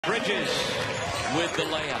Bridges with the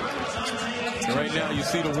layup. And right now you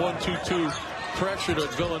see the 1-2-2 pressure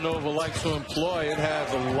that Villanova likes to employ. It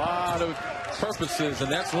has a lot of purposes,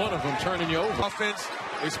 and that's one of them, turning you over. Offense,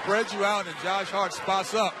 they spread you out, and Josh Hart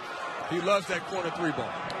spots up. He loves that corner three ball.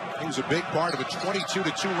 He was a big part of a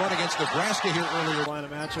 22-2 run against Nebraska here earlier. Carolina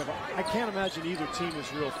matchup. I can't imagine either team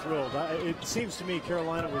is real thrilled. It seems to me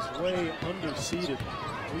Carolina was way underseeded.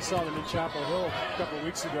 We saw them in Chapel Hill a couple of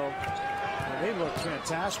weeks ago, and they looked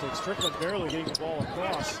fantastic. Strickland barely getting the ball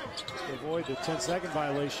across to avoid the 10-second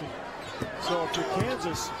violation. So if you're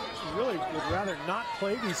Kansas, you really would rather not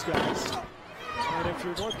play these guys. And if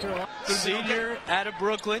you're North Carolina... Senior out of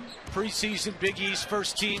Brooklyn, preseason Big East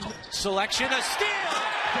first team selection, a steal!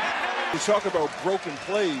 You talk about broken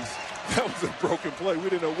plays. That was a broken play. We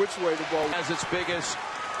didn't know which way the ball has its biggest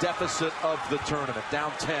deficit of the tournament,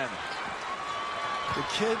 down 10. The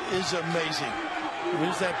kid is amazing.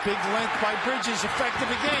 There's that big length by Bridges, effective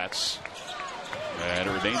again. And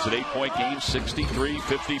it remains an 8-point game,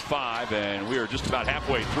 63-55, and we are just about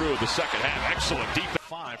halfway through the second half. Excellent defense.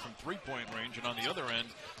 5 from three-point range, and on the other end,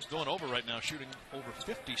 going over right now, shooting over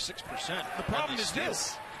 56%. The problem is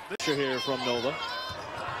this. Here from Nova.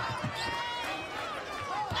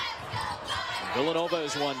 Villanova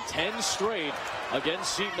has won 10 straight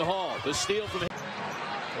against Seton Hall. The steal from him.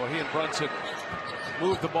 Well, he and Brunson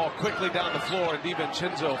moved the ball quickly down the floor, and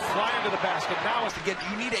DiVincenzo flying to the basket. Now it's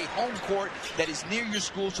you need a home court that is near your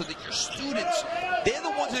school so that your students, they're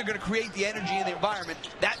the ones that are going to create the energy in the environment.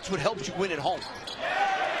 That's what helps you win at home.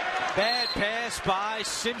 Bad pass by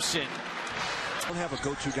Simpson. Don't have a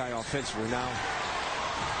go-to guy offensively now.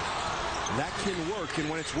 That can work, and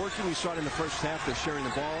when it's working, we saw it in the first half. They're sharing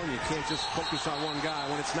the ball, and you can't just focus on one guy.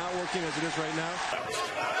 When it's not working, as it is right now.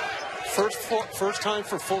 First time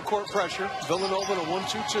for full court pressure. Villanova to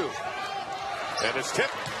 1-2-2. And it's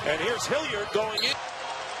tipped. And here's Hilliard going in.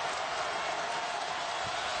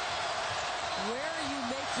 Where you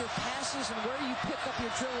make your passes and where you pick up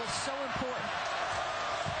your drill is so important.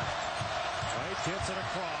 White gets it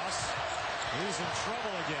across. He's in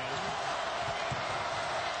trouble again.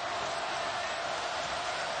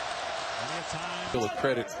 Full of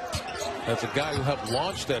credit as a guy who helped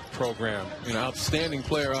launch that program. An outstanding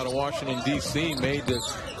player out of Washington, D.C., made the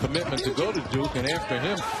commitment to go to Duke, and after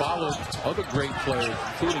him followed other great players,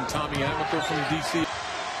 including Tommy Amaker from D.C.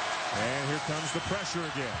 And here comes the pressure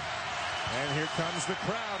again. And here comes the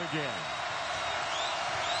crowd again.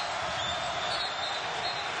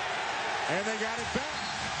 And they got it back.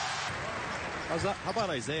 How about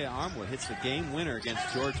Isaiah Armwood hits the game winner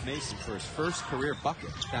against George Mason for his first career bucket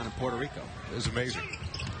down in Puerto Rico? It was amazing.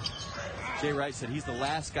 Jay Wright said he's the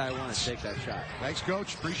last guy I want to take that shot. Thanks,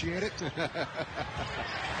 Coach. Appreciate it. Don't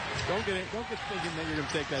get thinking that you're going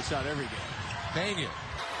to take that shot every game. Dang you.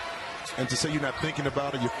 And to say you're not thinking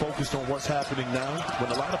about it, you're focused on what's happening now.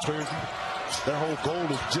 When a lot of players, their whole goal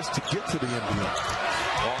is just to get to the NBA.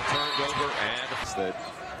 Ball turned over, and that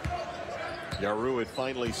Yaru had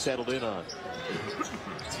finally settled in on.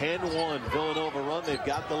 10-1 Villanova run. They've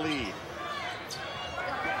got the lead.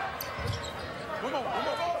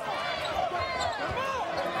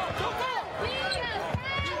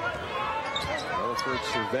 Rutherford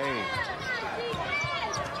surveying.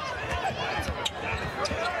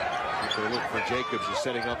 They look for Jacobs, who's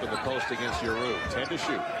setting up in the post against Yaru. 10 to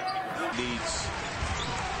shoot. Needs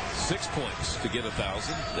 6 points to get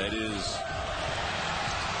 1,000. That is...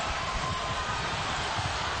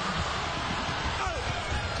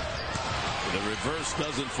 The reverse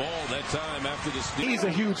doesn't fall that time after the steal. He's a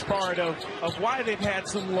huge part of why they've had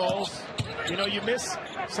some lulls. You know, you miss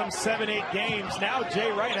some 7-8 games. Now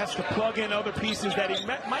Jay Wright has to plug in other pieces that he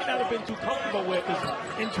might not have been too comfortable with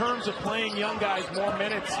in terms of playing young guys more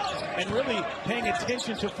minutes and really paying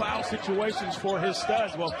attention to foul situations for his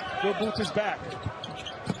studs. Well, Bill Booth is back.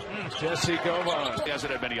 Jesse Govan. He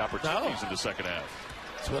hasn't had many opportunities in the second half.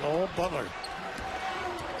 It's been all Butler.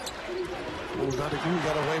 Who got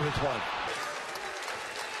away with one.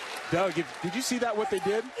 Doug, did you see that, what they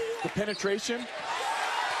did? The penetration?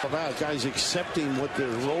 About guys accepting what their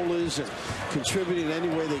role is and contributing any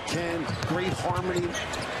way they can. Great harmony.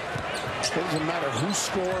 Doesn't matter who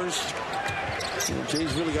scores. You know,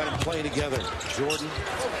 Jay's really got them playing together. Jordan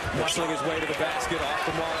Muscling his way to the basket, off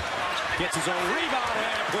the mark. Gets his own rebound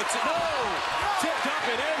and puts it. No! Tipped up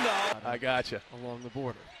and in, though. I gotcha. Along the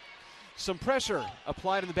border. Some pressure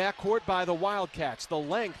applied in the backcourt by the Wildcats. The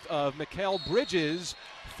length of Mikal Bridges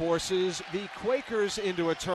forces the Quakers into a turn.